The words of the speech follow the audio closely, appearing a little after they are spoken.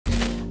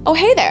Oh,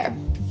 hey there.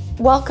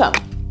 Welcome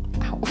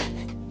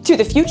to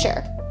the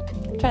future.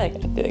 Try that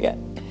again, do it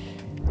again.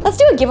 Let's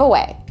do a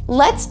giveaway.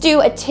 Let's do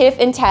a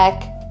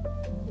tiffintech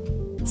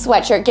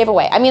sweatshirt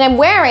giveaway. I mean, I'm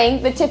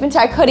wearing the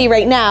tiffintech hoodie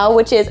right now,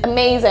 which is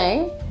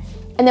amazing.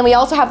 And then we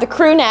also have the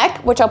crew neck,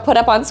 which I'll put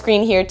up on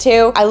screen here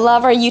too. I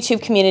love our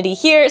YouTube community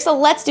here, so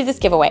let's do this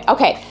giveaway.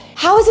 Okay,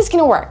 how is this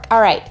gonna work?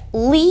 All right,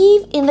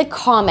 leave in the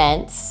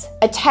comments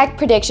a tech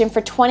prediction for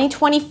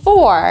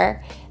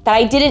 2024 that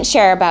I didn't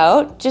share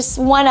about, just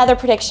one other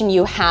prediction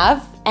you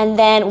have. And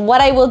then what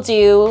I will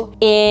do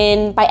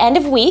by end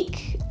of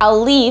week,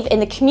 I'll leave in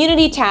the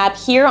community tab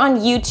here on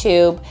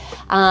YouTube.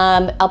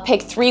 I'll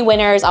pick 3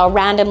 winners. I'll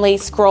randomly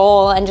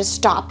scroll and just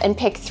stop and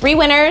pick 3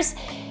 winners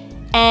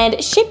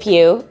and ship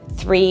you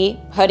 3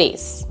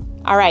 hoodies.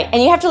 All right,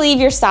 and you have to leave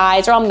your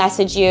size, or I'll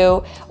message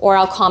you, or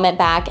I'll comment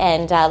back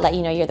and let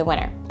you know you're the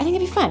winner. I think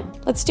it'd be fun.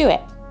 Let's do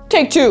it.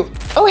 Take 2.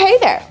 Oh, hey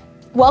there.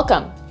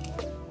 Welcome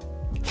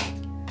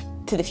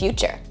to the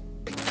future.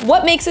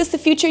 What makes us the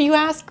future, you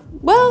ask?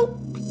 Well,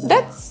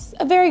 that's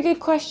a very good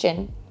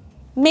question.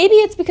 Maybe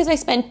it's because I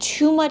spend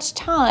too much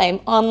time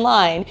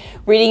online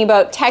reading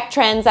about tech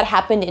trends that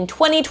happened in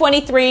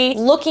 2023,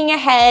 looking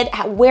ahead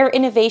at where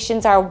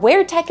innovations are,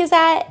 where tech is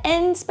at,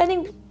 and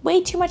spending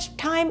way too much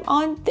time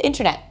on the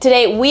internet.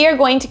 Today, we are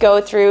going to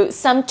go through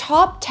some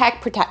top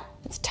tech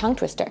It's a tongue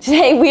twister.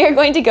 Today, we are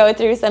going to go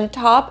through some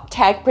top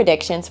tech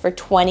predictions for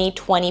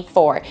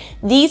 2024.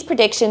 These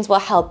predictions will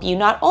help you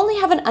not only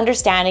have an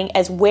understanding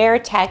as where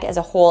tech as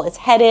a whole is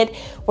headed,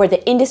 where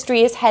the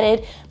industry is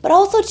headed, but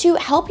also to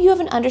help you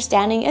have an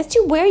understanding as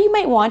to where you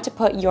might want to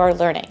put your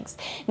learnings.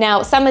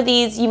 Now, some of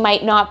these you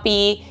might not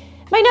be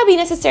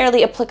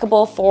necessarily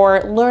applicable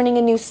for learning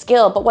a new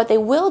skill, but what they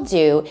will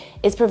do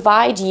is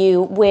provide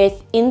you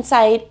with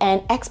insight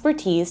and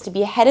expertise to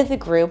be ahead of the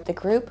group. The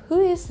group? Who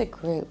is the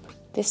group?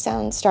 This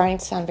starting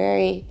to sound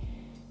very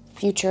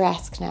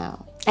futuresque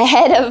now.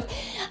 Ahead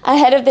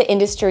of the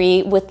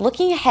industry with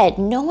looking ahead,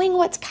 knowing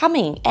what's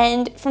coming.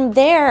 And from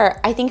there,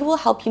 I think it will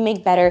help you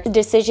make better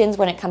decisions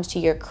when it comes to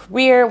your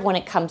career, when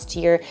it comes to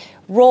your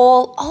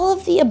role, all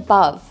of the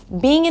above.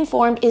 Being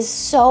informed is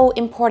so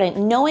important.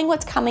 Knowing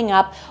what's coming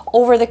up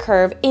over the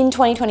curve in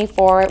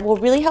 2024 will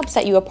really help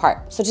set you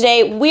apart. So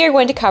today we are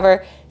going to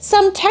cover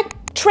some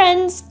tech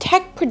trends,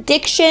 tech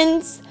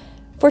predictions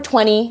for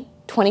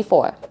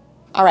 2024.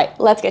 All right,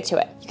 let's get to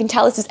it. You can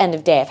tell this is end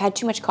of day. I've had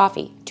too much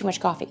coffee.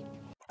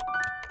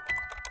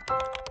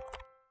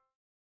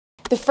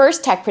 The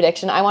first tech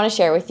prediction I want to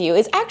share with you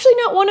is actually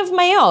not one of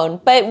my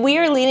own, but we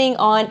are leaning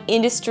on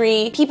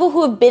industry, people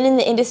who have been in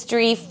the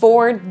industry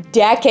for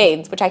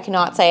decades, which I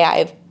cannot say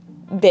I've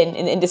been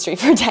in the industry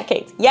for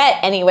decades yet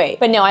anyway.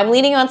 But no, I'm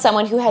leaning on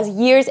someone who has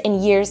years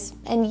and years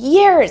and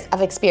years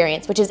of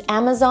experience, which is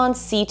Amazon's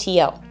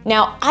CTO.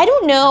 Now, I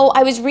don't know,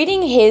 I was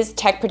reading his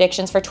tech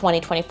predictions for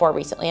 2024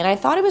 recently, and I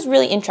thought it was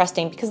really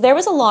interesting because there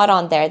was a lot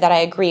on there that I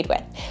agreed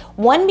with.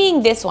 One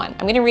being this one,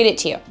 I'm gonna read it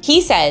to you. He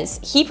says,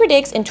 he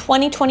predicts in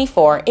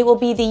 2024, it will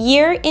be the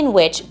year in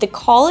which the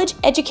college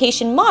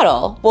education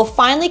model will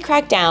finally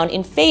crack down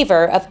in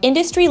favor of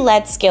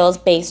industry-led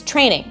skills-based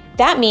training.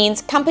 That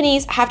means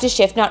companies have to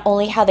shift not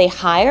only how they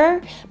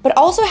hire, but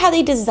also how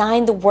they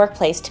design the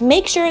workplace to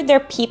make sure their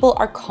people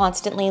are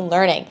constantly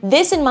learning.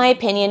 This, in my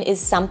opinion, is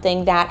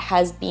something that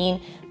has been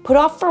put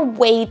off for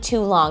way too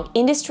long.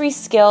 Industry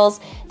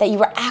skills that you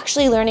are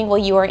actually learning while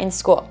you are in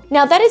school.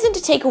 Now, that isn't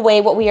to take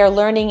away what we are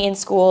learning in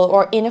school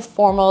or in a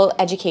formal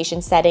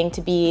education setting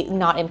to be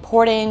not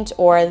important,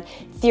 or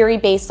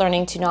theory-based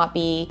learning to not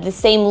be the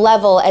same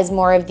level as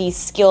more of these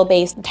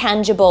skill-based,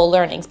 tangible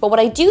learnings. But what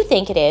I do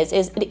think it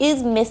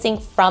is missing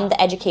from the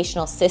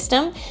educational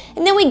system.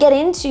 And then we get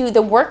into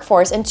the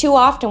workforce, and too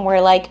often we're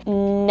like,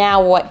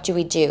 now what do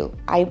we do?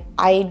 I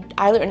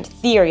learned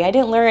theory. I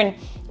didn't learn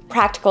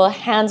practical,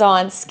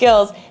 hands-on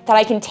skills that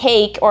I can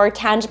take, or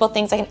tangible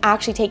things I can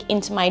actually take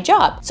into my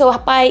job. So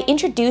by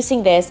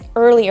introducing this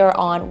earlier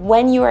on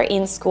when you are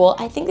in school,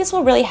 I think this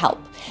will really help.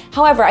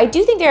 However, I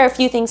do think there are a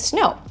few things to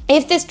note.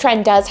 If this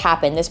trend does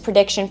happen, this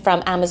prediction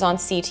from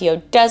Amazon's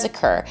CTO does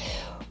occur,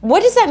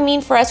 what does that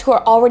mean for us who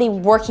are already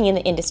working in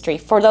the industry?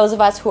 For those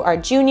of us who are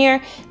junior,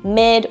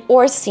 mid,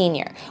 or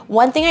senior,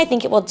 one thing I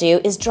think it will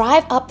do is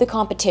drive up the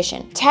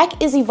competition.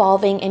 Tech is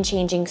evolving and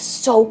changing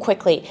so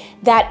quickly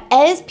that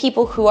as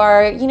people who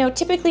are,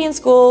 typically in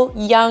school,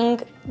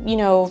 young,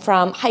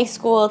 from high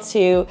school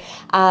to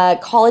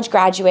college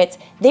graduates,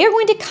 they are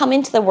going to come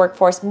into the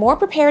workforce more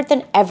prepared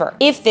than ever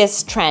if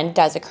this trend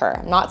does occur.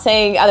 I'm not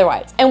saying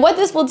otherwise. And what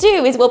this will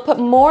do is we'll put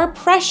more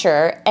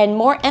pressure and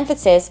more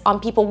emphasis on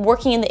people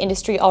working in the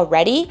industry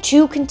already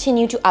to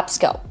continue to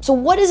upskill. So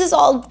what does this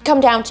all come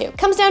down to? It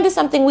comes down to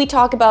something we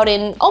talk about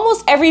in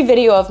almost every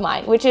video of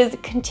mine, which is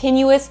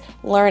continuous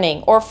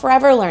learning or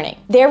forever learning.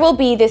 There will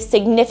be this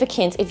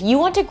significance if you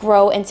want to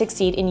grow and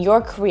succeed in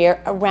your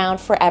career around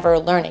forever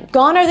learning.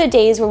 Gone are the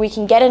days where we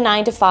can get a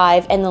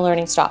 9-to-5 and the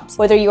learning stops.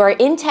 Whether you are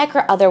in tech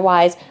or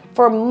otherwise,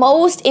 for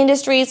most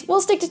industries,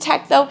 we'll stick to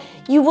tech though,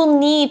 you will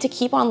need to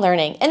keep on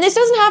learning. And this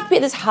doesn't have to be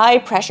at this high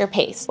pressure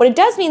pace. What it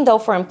does mean though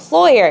for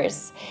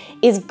employers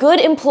is good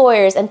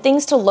employers and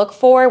things to look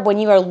for when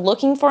you are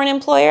looking for an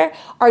employer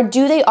are,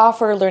 do they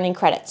offer learning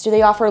credits? Do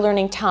they offer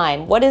learning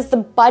time? What is the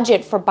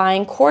budget for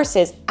buying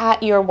courses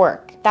at your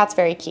work? That's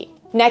very key.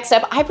 Next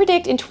up, I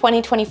predict in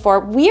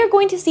 2024, we are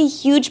going to see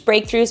huge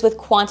breakthroughs with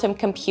quantum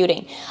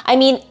computing. I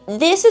mean,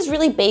 this is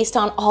really based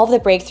on all of the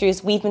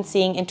breakthroughs we've been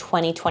seeing in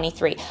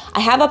 2023.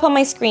 I have up on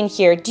my screen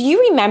here, do you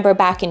remember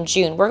back in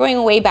June, we're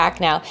going way back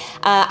now,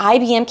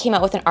 IBM came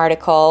out with an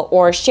article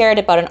or shared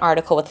about an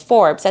article with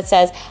Forbes that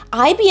says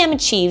IBM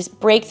achieves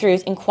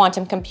breakthroughs in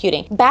quantum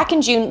computing. Back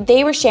in June,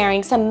 they were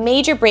sharing some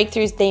major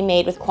breakthroughs they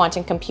made with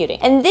quantum computing.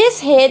 And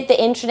this hit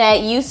the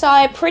internet, you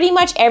saw it pretty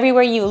much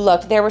everywhere you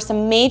looked. There were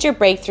some major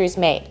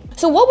breakthroughs made.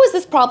 So what was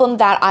this problem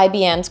that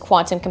IBM's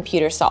quantum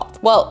computer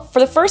solved? Well, for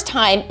the first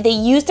time, they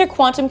used their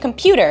quantum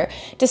computer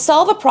to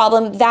solve a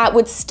problem that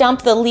would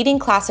stump the leading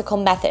classical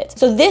methods.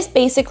 So this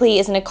basically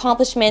is an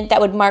accomplishment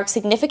that would mark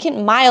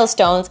significant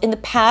milestones in the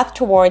path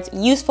towards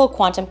useful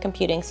quantum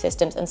computing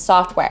systems and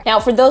software.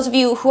 Now, for those of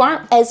you who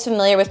aren't as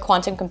familiar with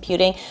quantum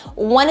computing,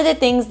 one of the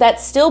things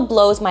that still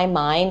blows my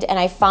mind and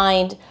I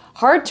find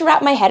hard to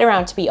wrap my head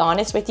around, to be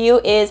honest with you,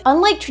 is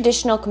unlike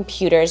traditional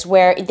computers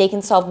where they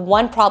can solve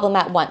one problem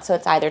at once, so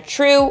it's either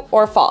true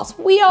or false.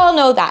 We all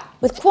know that.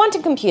 With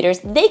quantum computers,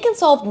 they can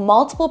solve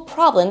multiple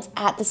problems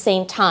at the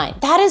same time.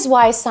 That is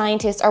why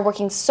scientists are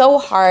working so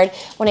hard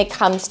when it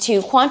comes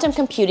to quantum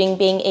computing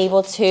being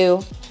able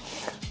to...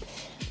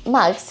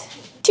 Mugs.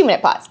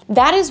 2-minute pause.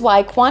 That is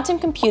why quantum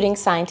computing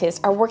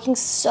scientists are working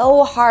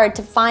so hard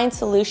to find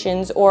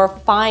solutions or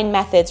find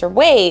methods or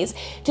ways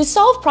to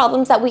solve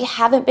problems that we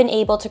haven't been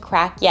able to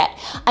crack yet.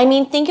 I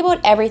mean, think about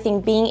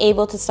everything being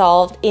able to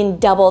solve in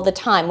double the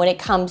time when it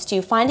comes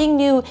to finding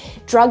new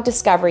drug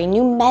discovery,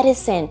 new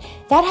medicine.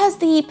 That has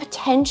the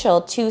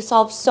potential to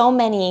solve so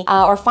many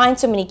or find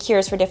so many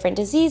cures for different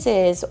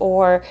diseases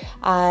or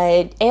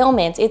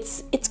ailments.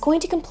 It's going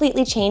to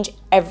completely change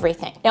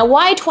everything. Now,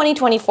 why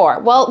 2024?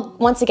 Well,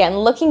 once again,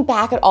 looking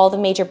back at all the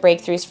major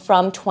breakthroughs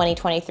from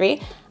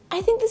 2023, I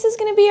think this is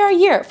going to be our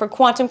year for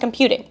quantum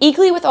computing.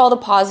 Equally with all the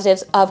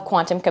positives of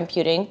quantum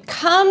computing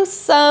comes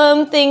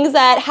some things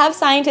that have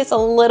scientists a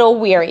little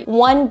weary.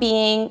 One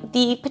being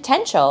the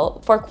potential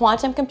for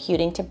quantum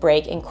computing to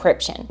break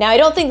encryption. Now, I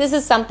don't think this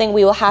is something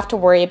we will have to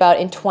worry about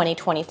in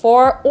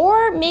 2024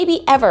 or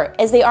maybe ever,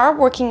 as they are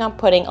working on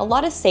putting a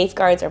lot of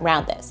safeguards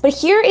around this. But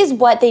here is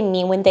what they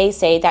mean when they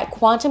say that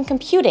quantum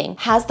computing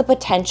has the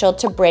potential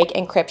to break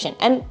encryption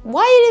and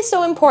why it is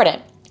so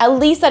important. At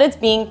least that it's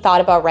being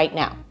thought about right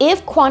now.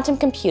 If quantum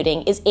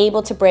computing is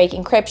able to break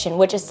encryption,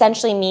 which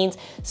essentially means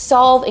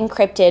solve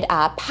encrypted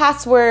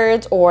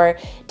passwords or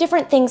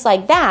different things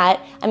like that,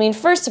 I mean,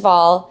 first of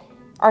all,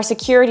 our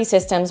security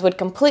systems would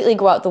completely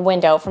go out the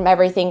window from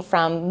everything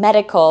from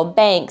medical,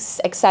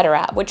 banks,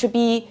 etc., which would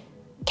be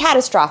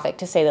catastrophic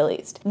to say the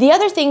least. The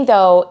other thing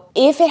though,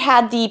 if it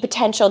had the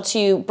potential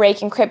to break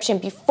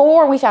encryption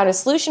before we found a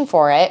solution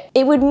for it,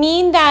 it would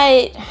mean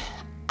that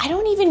I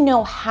don't even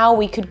know how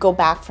we could go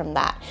back from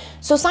that.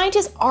 So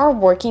scientists are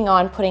working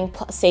on putting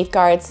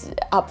safeguards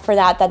up for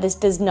that this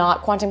does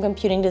not, quantum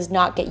computing does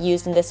not get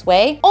used in this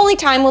way. Only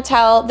time will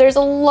tell. There's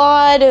a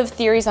lot of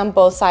theories on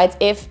both sides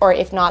if or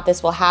if not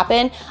this will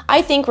happen.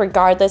 I think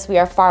regardless, we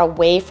are far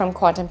away from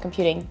quantum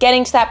computing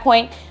getting to that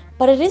point,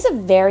 but it is a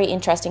very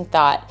interesting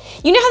thought.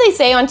 You know how they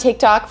say on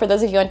TikTok, for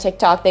those of you on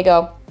TikTok, they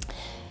go,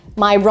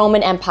 my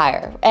Roman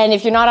Empire. And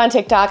if you're not on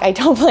TikTok, I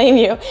don't blame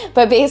you.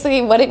 But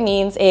basically what it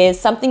means is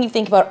something you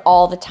think about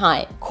all the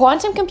time.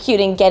 Quantum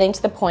computing getting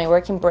to the point where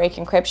it can break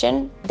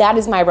encryption, that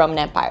is my Roman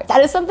Empire.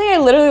 That is something I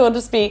literally will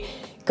just be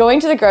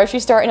going to the grocery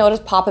store and it'll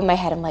just pop in my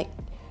head. I'm like,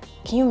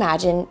 can you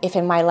imagine if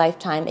in my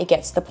lifetime it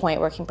gets to the point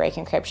where it can break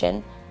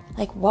encryption?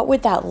 Like, what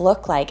would that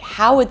look like?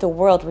 How would the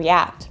world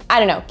react? I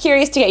don't know,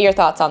 curious to get your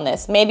thoughts on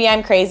this. Maybe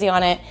I'm crazy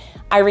on it.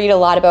 I read a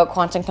lot about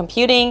quantum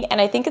computing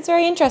and I think it's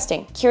very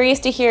interesting. Curious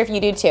to hear if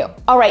you do too.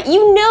 All right,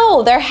 you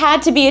know there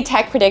had to be a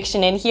tech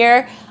prediction in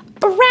here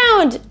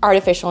around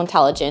artificial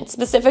intelligence,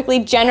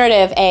 specifically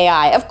generative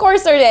AI. Of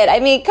course there did. I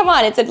mean, come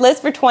on, it's a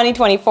list for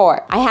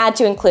 2024. I had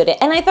to include it.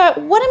 And I thought,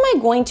 what am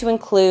I going to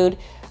include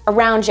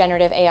around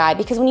generative AI?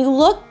 Because when you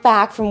look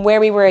back from where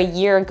we were a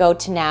year ago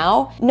to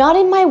now, not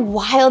in my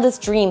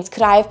wildest dreams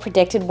could I have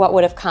predicted what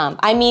would have come.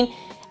 I mean,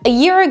 a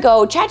year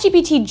ago,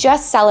 ChatGPT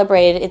just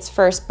celebrated its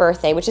first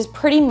birthday, which is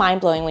pretty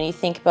mind-blowing when you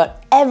think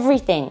about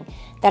everything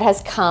that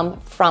has come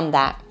from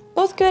that,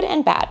 both good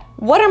and bad.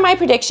 What are my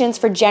predictions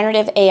for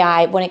generative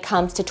AI when it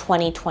comes to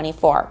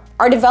 2024?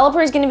 Are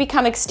developers going to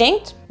become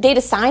extinct?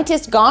 Data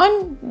scientists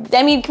gone?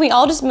 I mean, can we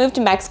all just move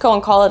to Mexico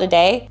and call it a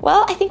day?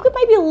 Well, I think we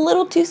might be a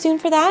little too soon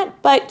for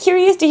that, but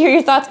curious to hear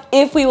your thoughts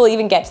if we will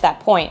even get to that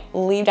point.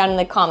 Leave down in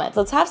the comments.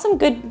 Let's have some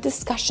good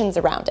discussions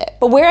around it.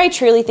 But where I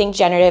truly think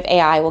generative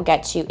AI will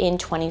get to in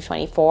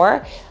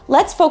 2024,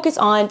 let's focus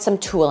on some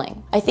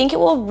tooling. I think it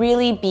will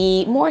really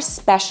be more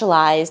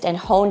specialized and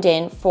honed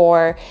in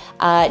for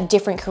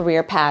different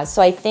career paths.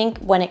 So I think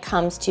when it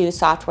comes to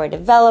software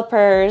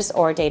developers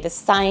or data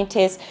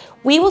scientists,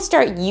 we will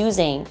start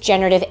using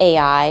generative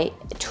AI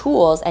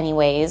tools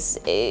anyways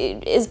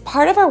is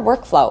part of our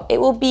workflow. It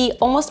will be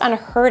almost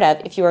unheard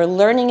of if you are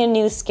learning a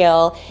new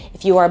skill,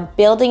 if you are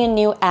building a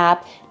new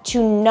app,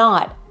 to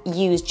not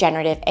use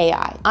generative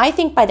AI. I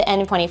think by the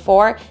end of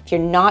 24, if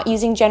you're not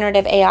using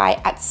generative AI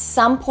at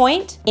some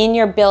point in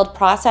your build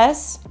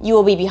process, you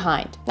will be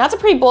behind. That's a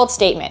pretty bold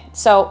statement.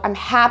 So I'm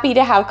happy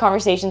to have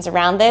conversations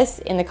around this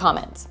in the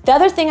comments. The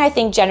other thing I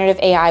think generative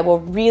AI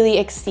will really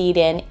exceed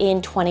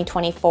in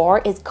 2024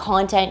 is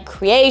content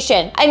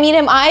creation. I mean,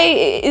 am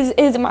I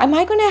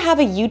going to have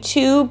a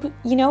YouTube,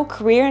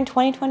 career in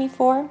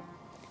 2024?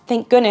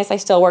 Thank goodness I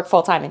still work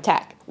full-time in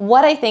tech.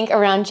 What I think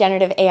around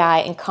generative AI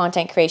and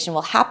content creation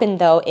will happen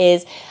though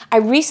is I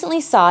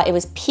recently saw it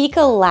was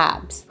Pika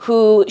Labs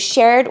who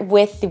shared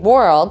with the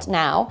world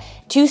now,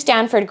 2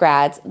 Stanford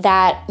grads,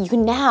 that you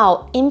can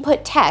now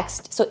input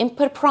text, so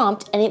input a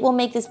prompt, and it will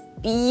make this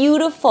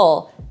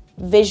beautiful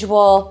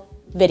visual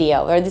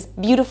video or this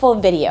beautiful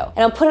video.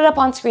 And I'll put it up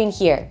on screen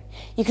here.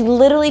 You can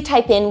literally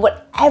type in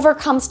whatever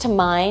comes to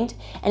mind,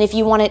 and if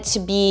you want it to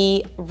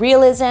be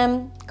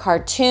realism,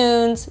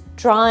 cartoons,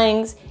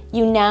 drawings,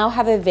 you now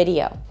have a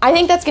video. I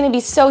think that's gonna be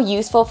so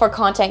useful for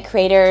content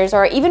creators,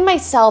 or even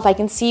myself. I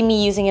can see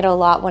me using it a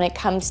lot when it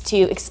comes to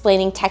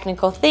explaining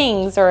technical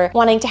things or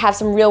wanting to have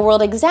some real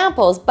world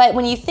examples. But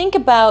when you think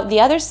about the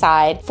other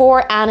side,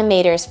 for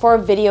animators, for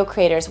video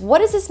creators, what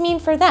does this mean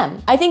for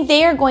them? I think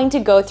they are going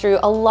to go through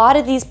a lot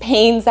of these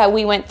pains that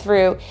we went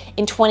through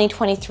in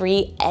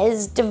 2023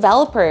 as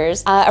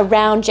developers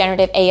around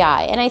generative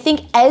AI. And I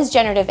think as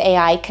generative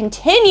AI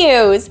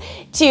continues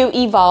to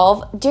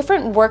evolve,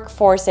 different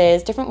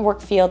workforces, different work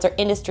fields or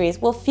industries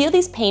will feel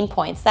these pain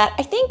points that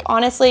I think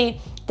honestly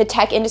the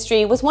tech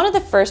industry was one of the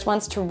first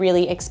ones to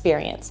really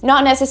experience.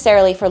 Not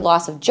necessarily for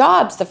loss of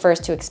jobs, the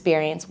first to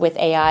experience with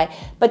AI,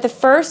 but the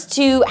first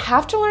to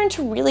have to learn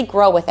to really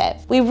grow with it.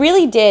 We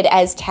really did,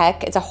 as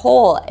tech, as a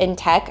whole in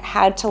tech,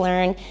 had to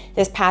learn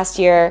this past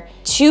year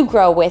to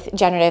grow with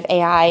generative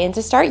AI and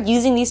to start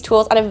using these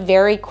tools at a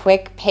very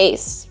quick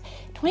pace.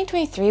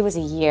 2023 was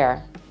a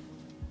year.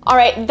 All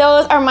right,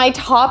 those are my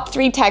top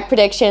 3 tech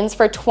predictions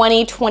for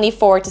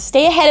 2024 to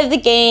stay ahead of the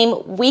game.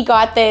 We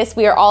got this.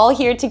 We are all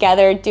here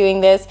together doing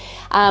this.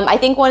 I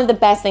think one of the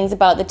best things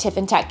about the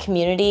tiffintech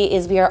community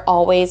is we are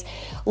always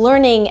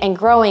learning and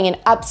growing and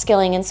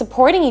upskilling and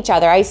supporting each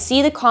other. I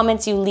see the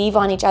comments you leave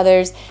on each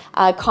other's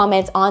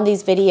comments on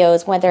these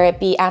videos, whether it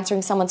be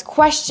answering someone's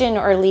question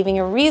or leaving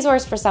a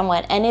resource for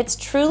someone, and it's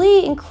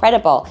truly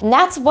incredible. And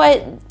that's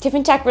what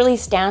tiffintech really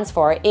stands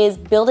for, is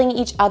building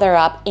each other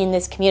up in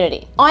this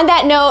community. On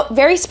that note,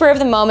 very spur of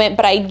the moment,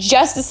 but I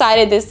just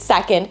decided this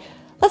second,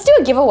 let's do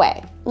a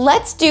giveaway.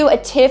 Let's do a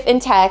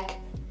tiffintech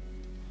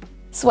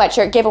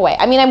sweatshirt giveaway.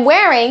 I mean, I'm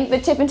wearing the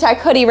tiffintech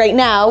hoodie right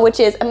now, which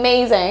is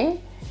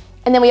amazing.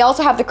 And then we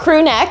also have the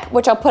crew neck,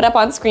 which I'll put up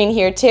on screen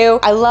here too.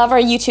 I love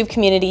our YouTube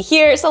community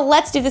here, so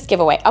let's do this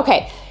giveaway.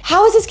 Okay,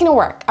 how is this gonna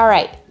work? All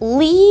right,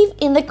 leave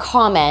in the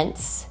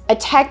comments a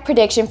tech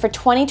prediction for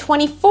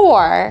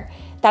 2024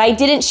 that I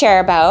didn't share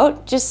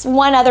about, just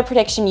one other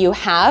prediction you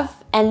have.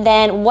 And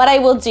then what I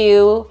will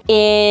do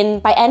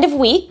by end of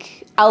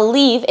week, I'll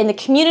leave in the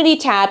community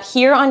tab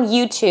here on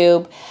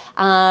YouTube.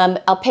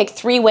 I'll pick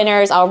 3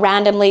 winners. I'll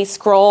randomly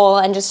scroll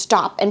and just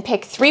stop and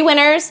pick 3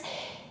 winners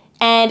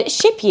and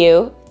ship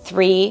you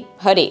 3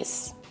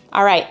 hoodies.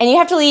 All right, and you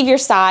have to leave your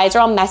size, or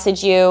I'll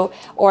message you,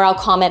 or I'll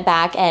comment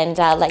back and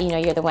let you know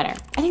you're the winner.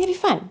 I think it'd be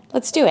fun.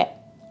 Let's do it.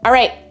 All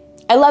right,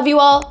 I love you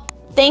all.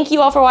 Thank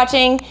you all for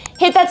watching.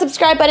 Hit that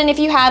subscribe button if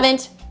you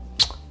haven't.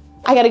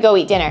 I gotta go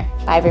eat dinner.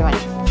 Bye,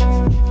 everyone.